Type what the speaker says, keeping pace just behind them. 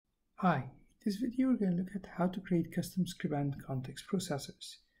Hi, in this video we're going to look at how to create custom Scriban context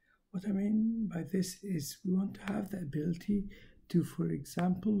processors. What I mean by this is we want to have the ability to, for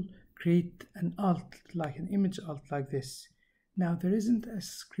example, create an alt, like an image alt like this. Now there isn't a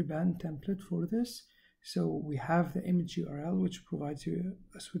Scriban template for this, so we have the image URL which provides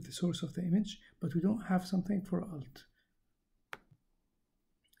us with the source of the image, but we don't have something for alt.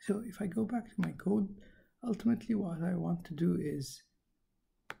 So if I go back to my code, ultimately what I want to do is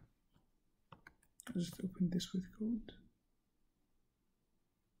I'll just open this with code.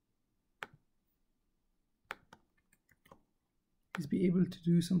 Is be able to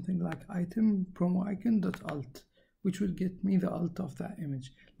do something like item promo icon.alt, which will get me the alt of that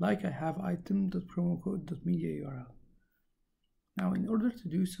image, like I have item.promocode.media URL. Now, in order to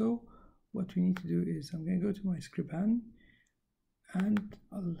do so, what we need to do is I'm going to go to my Scriban and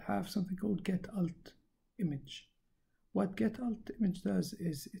I'll have something called get alt image. What get alt image does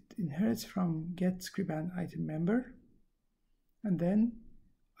is it inherits from get Scriban item member, and then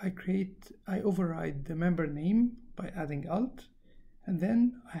I override the member name by adding alt, and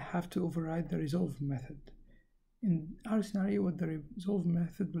then I have to override the resolve method. In our scenario, what the resolve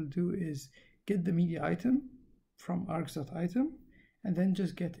method will do is get the media item from args.item, and then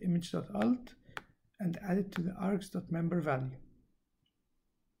just get image.alt and add it to the args.member value.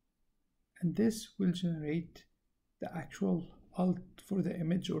 And this will generate the actual alt for the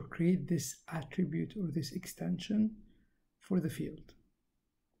image, or create this attribute or this extension for the field.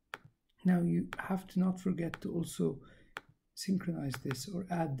 Now you have to not forget to also synchronize this or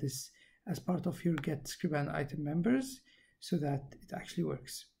add this as part of your get Scriban item members so that it actually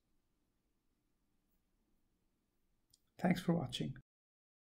works. Thanks for watching.